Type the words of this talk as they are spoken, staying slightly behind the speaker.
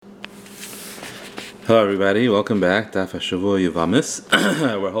Hello everybody, welcome back. Daf Hashavua Yuvamis.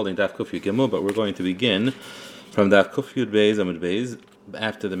 We're holding Daf Kuf Yud Gimel, but we're going to begin from Daf Kuf Yud Beis Amud Beis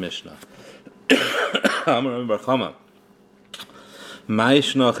after the Mishnah. Amar Bar Chama.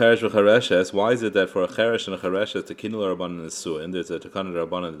 Ma'ishna cheresh v'chareshes. Why is it that for a cheresh and a chareshes to kindle rabbanan nesuin, there's a tekana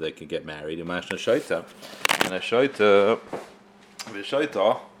rabbanan that they can get married? Ma'ishna shaita, and a shaita,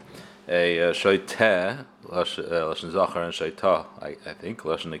 a shaiteh, lashon zachar and shaita, I think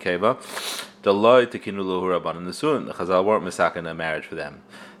lashon nekeva. The loy tekinu lahu rabbanan nesuin. The Chazal weren't misaken a marriage for them.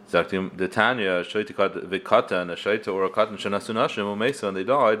 The Tanya shaita v'katan, a shaita or a katan shenasu nashim u'meisa, and they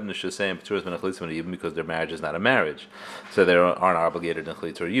died, and it's just saying p'turas ben achlitzim even because their marriage is not a marriage, so they aren't obligated in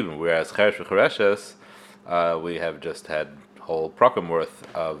chalitz or even. Whereas cheresh v'chareshes, we have just had whole prokem worth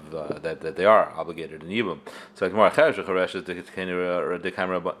of that they are obligated in Yibum. So like more cheresh v'chareshes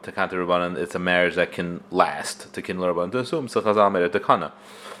tekanta rabbanan, it's a marriage that can last. Tekin rabbanan to assume so Chazal made a tekana.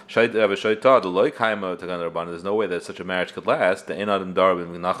 There's no way that such a marriage could last.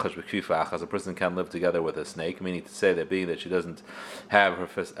 As a person can't live together with a snake, meaning to say that being that she doesn't have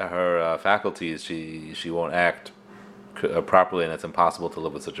her faculties, she won't act properly, and it's impossible to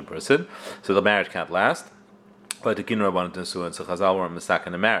live with such a person. So the marriage can't last. So Chazal weren't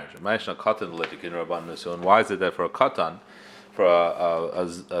mistaken in marriage. Why is it that for a katan, for a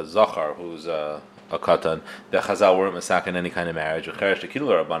zachar who's a katan, the Chazal weren't misaken any kind of marriage? The cheresh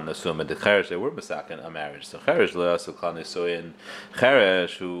they were misaken a marriage. So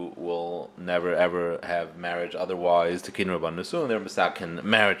cheresh who will never ever have marriage otherwise, to kin rabban nesuin, they're misaken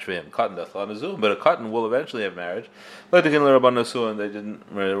marriage for him. Katan but a katan will eventually have marriage. But the kin rabban nesuin, they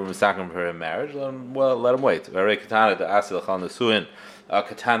were misaken for him marriage. Let him wait. A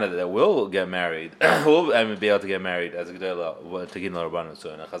katana that will get married, will be able to get married as a gedela to kin rabban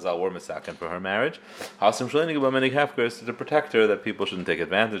nesuin. And Chazal were misaken for her marriage. Hasim shleinig about many hefkers to protect her, that people shouldn't take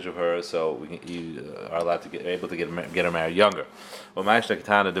advantage of her, so you are allowed to get her married younger. Well, why is it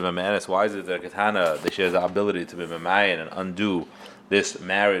that katana she has the ability to be memayin and undo this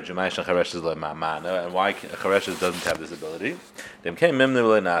marriage? And why chareshes doesn't have this ability? As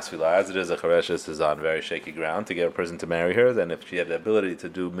it is, a chareshes is on very shaky ground to get a person to marry her. Then if she had the ability to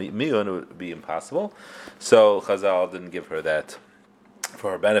do miyun, it would be impossible. So Chazal didn't give her that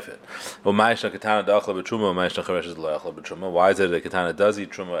for her benefit. Why is it that a katana does eat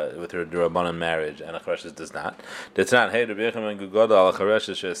truma with her durabanan marriage and a chareshes does not? That's not. Hey, Rabbi Yochanan Gugadol a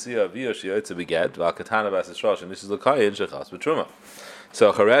chareshes she'asiya v'yo she'yotze beget v'al bas yisrosh, and this is l'kayin shechas b'truma.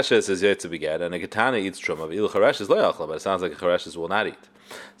 So chareshes is yotze beget and a katana eats truma. V'il chareshes lo yachla, but it sounds like a chareshes will not eat.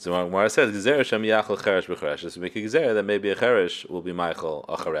 So when it says gezer shem yachal cheresh b'chareshes, we make a gezer that maybe a cheresh will be michael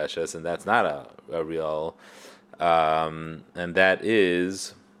a chareshes, and that's not a real. And that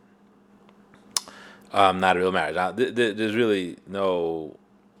is not a real marriage. Now, there's really no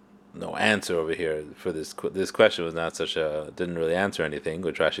answer over here for this. This question was not didn't really answer anything,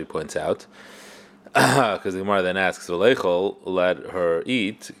 which Rashi points out, because the Gemara then asks, "V'leichol, let her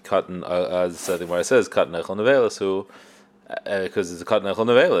eat katan." As the Gemara says, "Katan echol nevelis," because it's a katan echol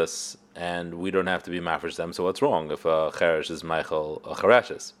nevelis, and we don't have to be mafresh them. So what's wrong if a cheresh is michael a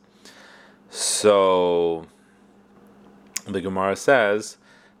chereshes? So the Gemara says,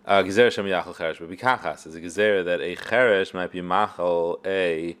 "Gezer shem yachal cheresh b'pikachas." It's a gezer that a cheresh might be machal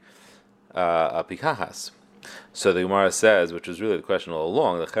a pikachas. So the Gemara says, which was really the question all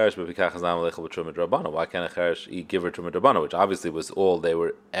along, the cheresh b'pikachas nam lechel b'truma d'rabbanan. Why can't a cheresh give her truma d'rabbanan? Which obviously was all they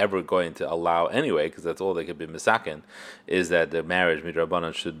were ever going to allow anyway, because that's all they could be misaken, is that the marriage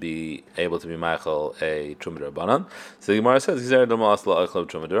midrabbanan should be able to be machal a truma d'rabbanan. So the Gemara says, gezer d'mas la'achal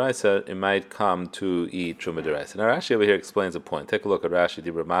truma d'raisa. It might come to eat truma d'raisa. Now Rashi over here explains a point. Take a look at Rashi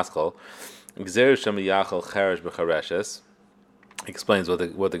Dibra Maskal. Gezer shem yachal cheresh b'chareshes explains what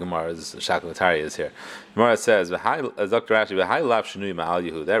the Gemara's Shaklatari is here. Gemara says, Dr. Rashi,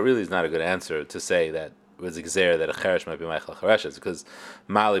 that really is not a good answer to say that was a gzer that a cheresh might be Michael chereshes, because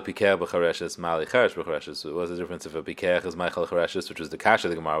mali pikeh b'chereshes, mali cheresh b'chereshes. So what's the difference if a pikeh is Michael chereshes, which was the kasha of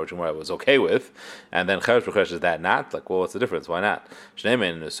the Gemara, which Gemara was okay with, and then cheresh b'chereshes that not? Like, well, what's the difference? Why not? Shnei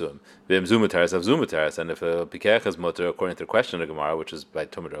mein nesum v'im zumutaris av zumutaris, and if a pikeh is mutter according to the question of the Gemara, which is by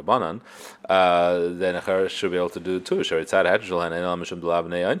Tumah Rabbanan, then a cheresh should be able to do too. Sharitzad hechshul and enel mishum d'lav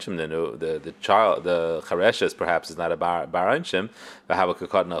nei anshim. The child, the chereshes perhaps is not a bar anshim, but have a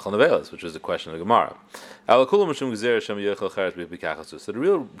kakot nachal nevelas, which was the question of the Gemara. So the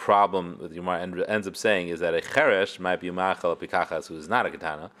real problem with the Gemara ends up saying is that a cheresh might be machal pikachas who is not a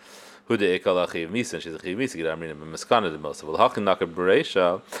katana. Who de ikal achiv misa? She's a chiv misa. Get amrina b'maskana the most. Well, hachin naka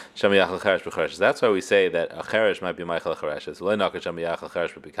bereisha shamiyachal cheresh b'cheresh. That's why we say that a cheresh might be machal cheresh. So lo naka shamiyachal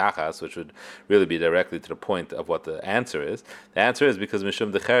cheresh b'pikachas, which would really be directly to the point of what the answer is. The answer is because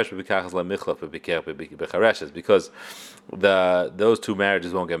mishum de cheresh b'pikachas la michlaf b'piker b'cheresh, because those two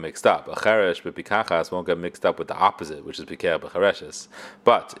marriages won't get mixed up. A cheresh b'pikachas won't get mixed up with the opposite, which is piker b'chereshes.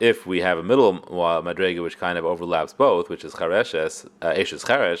 But if we have a middle madrega which kind of overlaps both, which is chereshes, eshes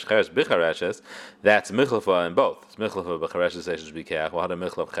cheresh b'chereshes, that's michlafa in both. It's michlafa b'chereshes eshes b'kach. Well, how do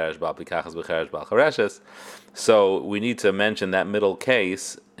michlaf cheresh b'al b'kachas b'cheresh b'al chereshes? So we need to mention that middle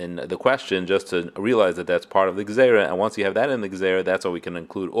case in the question just to realize that that's part of the Gezerah, and once you have that in the Gezerah, that's how we can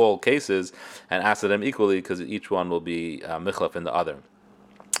include all cases and answer them equally, because each one will be michlaf in the other.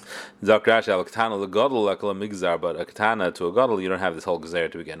 Zakrash al katana legadol lekala migzar, but a katana to a gadol, you don't have this whole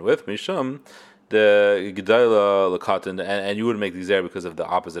Gezerah to begin with. Mishum the gedayla lekatan, and you would make the Gezerah because of the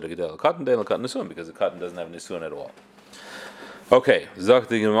opposite of gedayla lekatan, de lekatan nisun, because the katan doesn't have nisun at all. Okay, Zok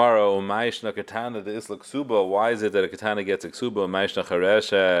the Gemara, Umayishna Katana, the Isla Ksuba. Why is it that a Katana gets a Ksuba, Umayishna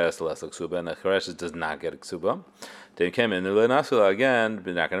Chareshes, less Ksuba, and a Chareshes does not get a Ksuba? They came in, Nasula again,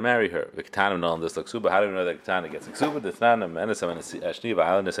 but not going to marry her. The Katana no this Ksuba. How do we know that Katana gets a Ksuba? That's not a Menesam and a Shniva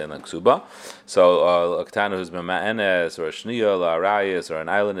Islandess and a Ksuba. So a Katana who's been Ma'enes or a Shnia, La Arayas, or an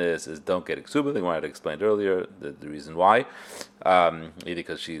Islandess is don't get a Ksuba. The Gemara explained earlier the reason why. Either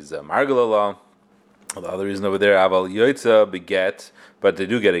because she's Margalala. The other reason over there, aval yoitza beget, but they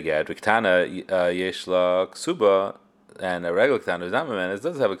do get a get. Viktana yeshla ksuba, and a regular ktana who's not memenes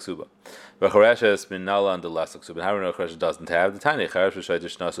does have a ksuba. V'chareshes min nala and the less ksuba. How do we know charesh doesn't have? The tiny charesh v'shayta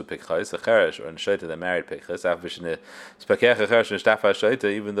shnasu pikchais, a charesh or a shayta that married pikchais. After v'shne spakech a charesh v'shtafa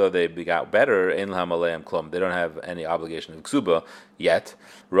shayta, even though they got better, ein lahem aleim klum. They don't have any obligation of ksuba yet.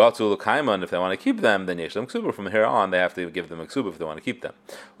 Ratu l'kaiman, if they want to keep them, then yesh them ksuba. From here on, they have to give them a ksuba if they want to keep them.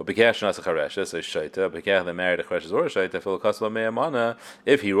 Well, pikech shnasu charesh, so shayta. Pikech they married a charesh or a shayta. Fil kasla me'ah mana.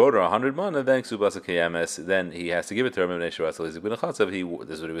 If he wrote her 100 mana, then ksuba sakayemes. Then he has to give it to her. This is what he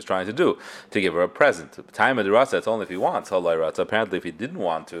was trying to do, to give her a present. Time of the rasa, it's only if he wants. Apparently, if he didn't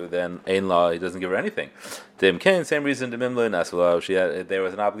want to, then ein law, he doesn't give her anything. Same reason to Mimla and Asula. If there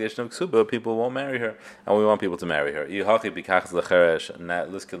was an obligation of ksuba, people won't marry her, and we want people to marry her. If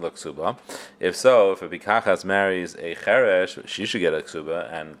so, if a bikachas marries a cheresh, she should get a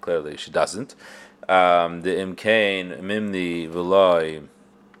ksuba, and clearly she doesn't. The imkain mimni v'loi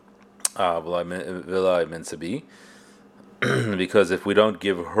minsabi. Because if we don't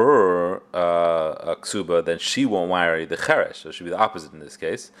give her a ksuba, then she won't marry the cheresh. So it should be the opposite in this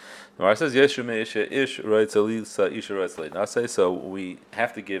case. The Gemara says, so we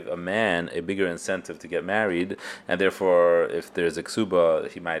have to give a man a bigger incentive to get married, and therefore, if there's a ksuba,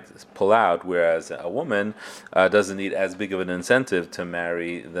 he might pull out, whereas a woman doesn't need as big of an incentive to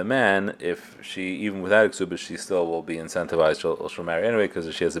marry the man. If she, even without a ksuba, she still will be incentivized, she'll marry anyway,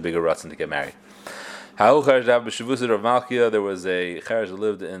 because she has a bigger ratzon to get married. There was a cheresh that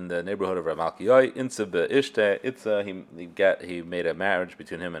lived in the neighborhood of Rav Malkiah. He made a marriage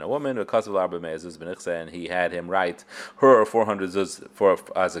between him and a woman, and he had him write her 400 zuz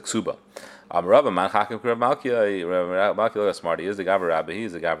as a ksuba. Rav Malkiah, smart he is, the Gavar Rabbi,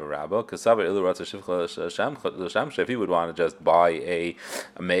 he's the Gavar Rabbi. If he would want to just buy a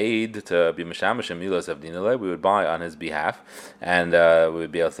maid to be Mishamash and Milas of Dinale, we would buy on his behalf, and we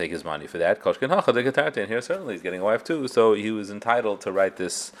would be able to take his money for that. And here certainly he's getting a wife too, so he was entitled to write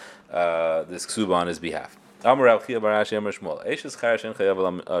this ksuba on his behalf. If a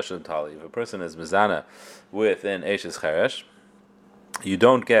person is mizana with an Eshes Cheresh, you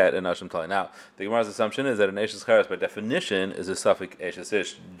don't get an Asham Tali. Now, the Gemara's assumption is that an Eshes Cheresh, by definition, is a suffix Eshes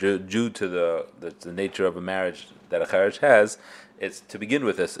Ish, due to the nature of a marriage that a Cheresh has. It's to begin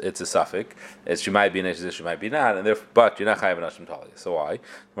with. It's a suffix. She might be an Eshes Ish, she might be not, but you're not chayav an Asham Tali. So why? The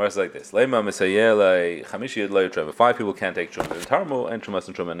Gemara's like this: Leima Misayel Chamishi Lo Truma. 5 people can't take Truma. And Tarmu and Trumas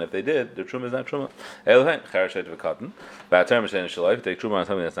and Truma, and if they did, the Truma is not Truma. Elhen Cheresh Hed V'Katan. Ba'ater Mishayin Shalai. Take Truma on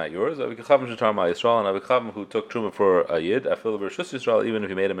something that's not yours. Avikachavim Shetar Ma Yisrael, and Avikachavim who took Truma for a Yid. Afil V'Rishus Yisrael, even if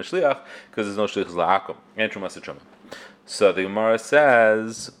he made him a Shliach, because there's no Shliach La'akum and Trumas and Truma. So the Gemara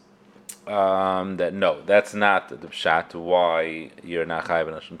says. that no, that's not the pshat why you're not chayiv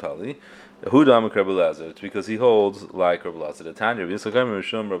in Hashem Tali. Hudam Rabbi Lazar. It's because he holds like Rabbi Lazar. The Tanya Yisrael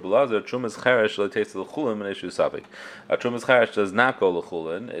Rishon Rabbi Lazar Trumas Cheresh leTeis l'Chulin and Eshu Safik. Trumas Cheresh does not go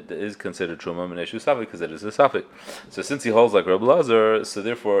l'Chulin. It is considered Truma and Eshu Safik because it is a Safik. So since he holds like Rabbi Lazar, so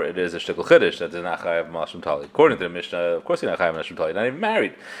therefore it is a shtickle chiddush that is not chayav Hashem Tali. According to the Mishnah, of course you're not chayav Hashem Tali. Not even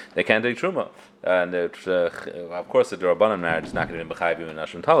married, they can't take Truma. And of course the Rabbanan marriage is not going to be mechayiv in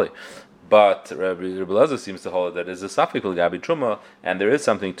Hashem Tali. But Rabbi Lazar seems to hold that it is a safik l'gabi truma, and there is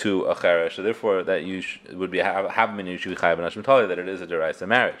something to a cheresh, so therefore that you would be have been you should be chayiv in Hashem Tali, that it is a deraisa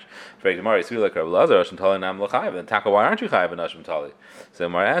marriage. For Gemara, you feel like Rabbi Lazar Hashem Tali nam l'chayiv, then taka, why aren't you chayiv in Hashem Tali? So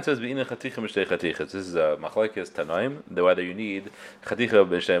Gemara answers be'ina chaticha m'shtei chatichas. This is a machlekes tanoim, whether you need chaticha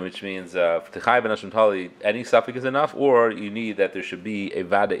b'shem, which means to chayiv in Hashem Tali, any safik is enough, or you need that there should be a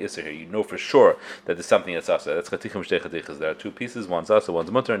vada iser here. You know for sure that there's something that's asa. That's chaticha m'shtei chatichas. There are two pieces, one's asa, one's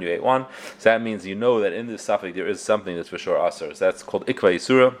mutter, and you ate one. So that means you know that in this suffix there is something that's for sure asur. So that's called ikva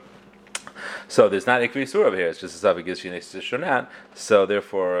yisura. So there's not ikva yisura over here. It's just a suffix gives you next to shonat. So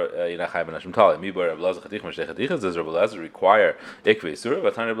therefore you're not chayav in Hashem Tali. Mibar Rabbi Lazar chaticha m'shtei chatichas. Does Rabbi Lazar require ikva yisura?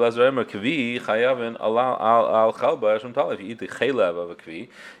 But Rabbi Lazar emer kvi chayavin al chalba Hashem Tali. If you eat the chaylev of a kvi,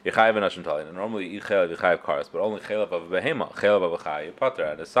 you're chayav in Hashem Tali. And normally you eat chaylev, you chayav karas, but only chaylev of a behema, chaylev of a chay, you pater.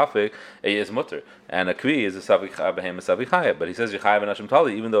 And a suffix is mutter, and a kvi is a suffix behema suffix chayav. But he says you're chayav in Hashem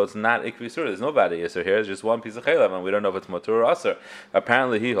Tali, even though it's not ikva yisura. There's no vada yisur here. It's just one piece of chaylev, and we don't know if it's mutter or asur.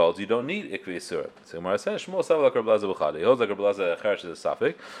 Apparently he holds you don't need ikva yisura. So Gemara says Shmuel sav like Rabbi Lazar b'chada. He holds like Rabbi Lazar cheresh is a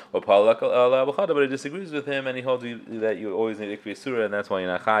suffix, or pal like b'chada, but he disagrees with him, and he holds that you always need ikva yisura, and that's why you're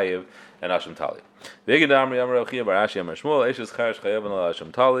not chayiv and Hashem Tali. V'eged amri amar Rav Chia bar Ashi amar Shmuel eishes cheresh chayav and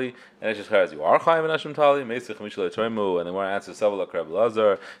Hashem Tali, and eishes cheresh you are chayiv and Hashem Tali. Meisich mishlo etoimu, and the Gemara answers sav like Rabbi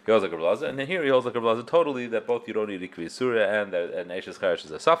Lazar. He holds like Rabbi Lazar, and then here he holds like Rabbi Lazar totally that both you don't need ikva yisura and eishes cheresh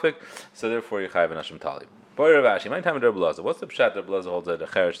is a suffix, so therefore you're chayiv and Hashem Tali. Boy Rav Ashi, my time with Rabbi Lazar. What's the pshat that Rabbi Lazar holds that the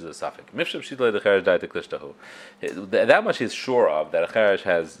cheresh is a suffix? Mifshab shitla the cheresh died to klishtahu. That much he's sure of that a cheresh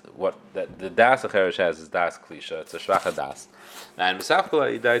has what that the das a cheresh has is das klisha. It's a shvacha das. And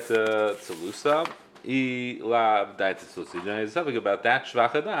Misafkala he died to lusa. He lav died to lusa. There's something about that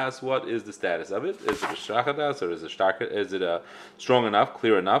shvacha das. What is the status of it? Is it a shvacha das or is it stark? Is it a strong enough,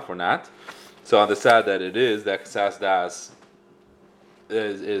 clear enough, or not? So on the side that it is that ksas das.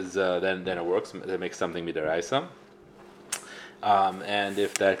 Then it works. That makes something midaraisa. And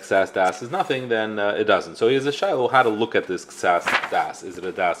if that ksas das is nothing, then it doesn't. So he has a shiloh how to look at this ksas das. Is it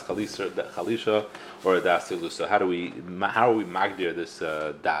a das chalisha or a das tilusa? How are we magdir this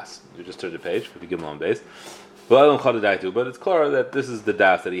das? You just turn the page if you give him on base. But it's clear that this is the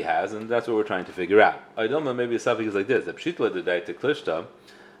das that he has, and that's what we're trying to figure out. I don't know. Maybe a suffix is like this: the pshitla the daita klishta.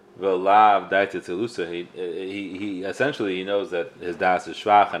 He essentially he knows that his das is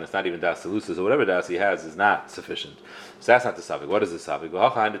shvach and it's not even das telusa, so whatever das he has is not sufficient. So that's not the suffix. What is the suffix?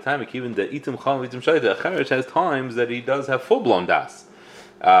 The time even the itim chal itim shayta cheresh has times that he does have full blown das,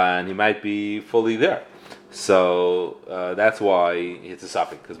 and he might be fully there. So that's why it's a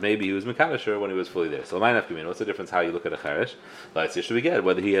suffix, because maybe he was Mekadasher when he was fully there. So what's the difference how you look at a cheresh? Let's see, should we get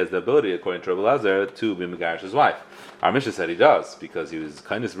whether he has the ability, according to Rabbi Lazar, to be Mekarash's wife? Our Mishnah said he does, because he was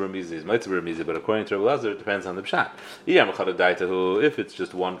kindness Burmese, he's mitzvah Burmese, but according to Rabbi Lazar, it depends on the pshat. If it's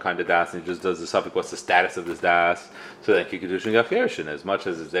just one kind of das and he just does the suffix, what's the status of this das? So then Kedushin got Gerushin. As much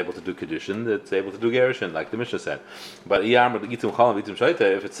as it's able to do Kedushin, it's able to do Gerushin, like the Mishnah said. But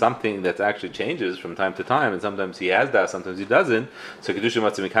if it's something that actually changes from time to time, and sometimes he has das, sometimes he doesn't. So Kedushin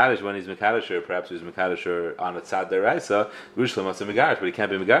Matzah Mekadosh, when he's Mekadosher, perhaps he's Mekadosher on a Tzad Deraisa, Rushla Matzah Megadosh, but he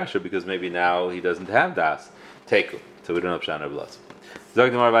can't be Megadosher because maybe now he doesn't have das. Take him. So we don't have Shana Blas.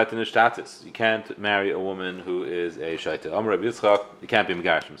 You can't marry a woman who is a shaita. Amr Rabbi Yitzchak, you can't be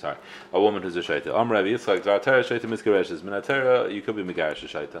Megarish, I'm sorry. A woman who's a shaita. Amr Rabbi Yitzchak, Zaratera shaita misgareshes. Minatera, you could be Megarish a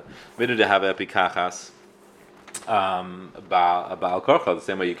shaita. Maybe they have epikachas. Baal Korcha, the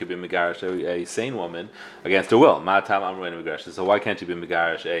same way you could be Megarish a sane woman against her will. Matam Amruin Megarish. So why can't you be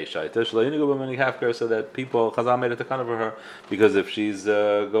Megarish a Shaita? So that people, Chazal made it to kind of her, because if she's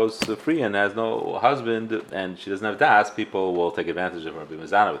goes free and has no husband and she doesn't have das, people will take advantage of her and be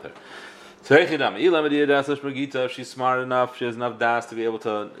Mizana with her. So if she's smart enough, she has enough das to be able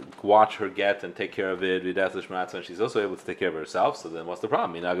to watch her get and take care of it, and she's also able to take care of herself, so then what's the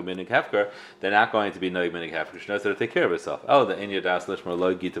problem? They're not going to be noig minig hefker. She knows how to take care of herself. But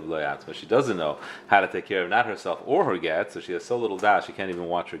she doesn't know how to take care of not herself or her get, so she has so little das she can't even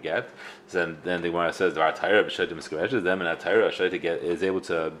watch her get. Then the Gemara says there are Tyra them and a Tyra is able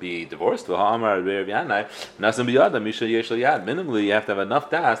to be divorced. Minimally you have to have enough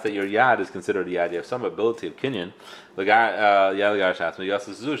das that your yad is considered the idea of some ability of kinyan. She doesn't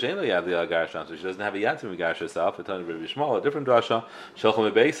have a yad to megash herself. A different drasha.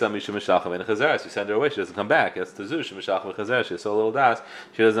 You send her away, she doesn't come back. That's Tazush, she has so little das,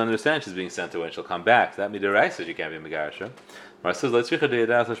 she doesn't understand she's being sent away and she'll come back. That means the right says you can't be megash. She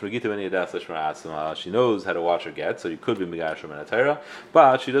knows how to watch her get, so you could be megash in a Torah,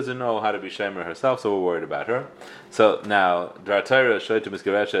 but she doesn't know how to be shemer herself, so we're worried about her. So now, Dratayra showed to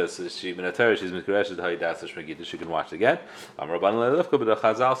Miskareshes, she's Miskareshes how you das Megita, she can watch the get. Rabban Leilufka, but the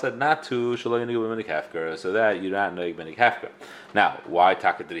Chazal said not to Shaloy Nigu B'Menik Hefker, so that you're not Noig B'Menik Hefker. Now, why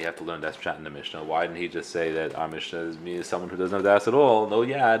Taka did he have to learn das pshat in the Mishnah? Why didn't he just say that our Mishnah is someone who doesn't have das at all, no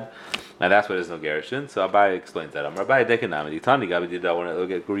yad, and that's why there's no gerushin? So Abai explains that. Rabbi Dekanami, Tani Gabi did that. When I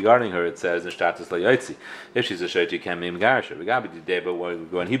look at regarding her, it says in Shtatus Layotzi, if she's a shaita, you can't name Garisha. Gabi did, but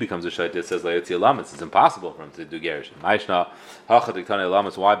when he becomes a shaita, it says Layotzi Alamis. It's impossible for him to do gerushin. Maishna Hachad Tani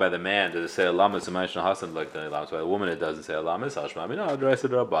Alamis. Why by the man does it say Alamis and Maishna Hasan like Tani Alamis? By the woman it doesn't say Alamis. Hashmami no Deraisa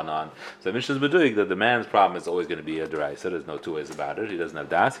Rabbanan. So Mishnah's beduig that the man's problem is always going to be a Deraisa. There's no two ways about it. He doesn't have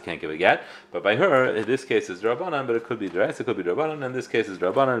das. He can't give a get. But by her, in this case, it's Rabbanan. But it could be Deraisa. It could be Rabbanan. In this case, it's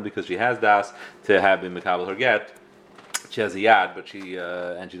Rabbanan because she has das to have him mekabel her get. She has a yad, but she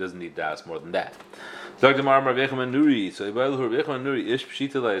doesn't need das more than that. So is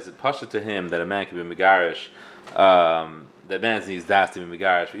it pasha to him that a man can be megarish? That man needs das to be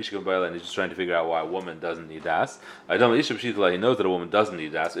megarish, and he's just trying to figure out why a woman doesn't need das. I don't know. He knows that a woman doesn't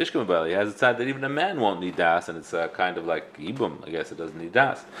need das. He has a side that even a man won't need das, and it's kind of like ibum. I guess it doesn't need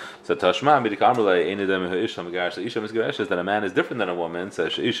das. So Tashma is that a man is different than a woman. So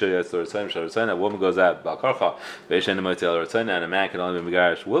a woman goes out and a man can only be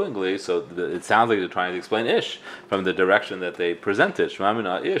megarish willingly. So it sounds like they're trying to explain ish from the direction that they present it.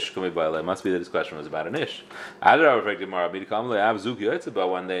 It must be that his question was about an ish. But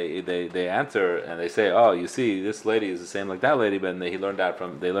when they answer and they say, oh, you see, this lady is the same like that lady, but they learned that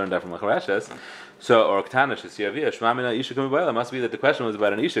from Machareshes. So or Ktanish is Yavia, Shmamina Isha Kumibayla. Must be that the question was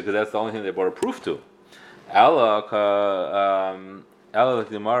about an Isha because that's the only thing they brought a proof to. Really,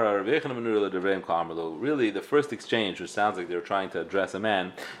 the first exchange, which sounds like they were trying to address a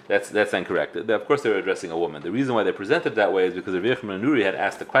man, that's incorrect. Of course, they were addressing a woman. The reason why they presented that way is because Rav Yechon Nuri had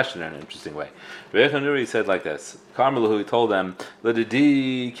asked the question in an interesting way. Rav Yechon Nuri said like this: Carmel, who he told them, both the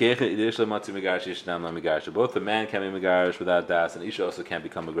man can be megarish without das, and Isha also can't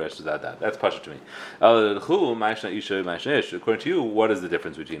become megarish without that. That's pasha to me. According to you, what is the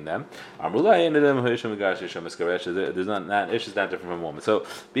difference between them? There's not Ish is not different from woman. So,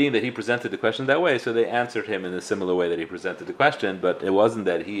 being that he presented the question that way, so they answered him in a similar way that he presented the question, but it wasn't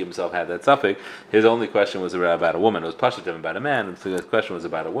that he himself had that suffix. His only question was about a woman. It was pasha to him about a man, and so his question was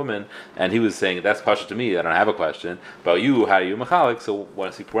about a woman, and he was saying, that's pasha to me, I don't have a question. About you, how are you machalik? So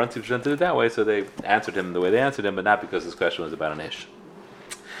once he presented it that way, so they answered him the way they answered him, but not because his question was about an ish.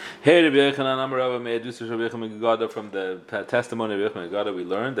 Hey, Rabbi Yechanan Amar Rava Me'edus Rabbi Yechanan Megada, from the testimony of Rabbi Yechanan Megada, we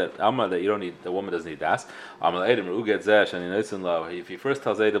learned that that you don't need, the woman doesn't need das. Amar Adam Uget Zesh and Inosin Lo. If he first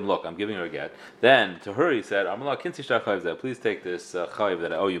tells Adam, look, I'm giving her a get, then to her he said, Amar Kinsi Shtar Chayiv Zeh, please take this chayiv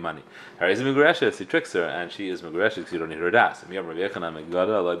that I owe you money. He tricks her, and she is Megreshes because you don't need her das. Rabbi Yechanan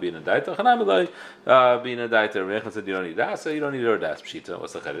Megada Allah being a daita, Chanam Allah being a daita. Rabbi Yechanan said you don't need das, so you don't need her das. Pshita,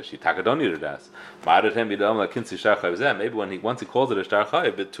 what's the chiddush? She taka don't need her das. Ma'adat him bidam la Kinsi Shtar Chayiv Zeh. Maybe once he calls it a Shtar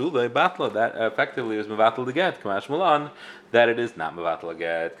Chayiv, but too batla, that effectively is mevatel the get. Kamash Mulan, that it is not mevatel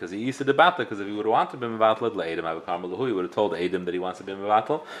get because he used to debatla. Because if he would have wanted to be mevatel, Adam Avakarmalahu, he would have told Adam that he wants to be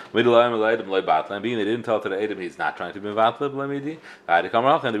mevatel. And being they didn't tell to the Adam he's not trying to be mevatel.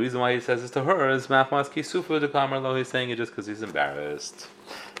 And the reason why he says this to her is machmas kisufu to Kamarlo. He's saying it just because he's embarrassed.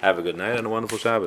 Have a good night and a wonderful Shabbat.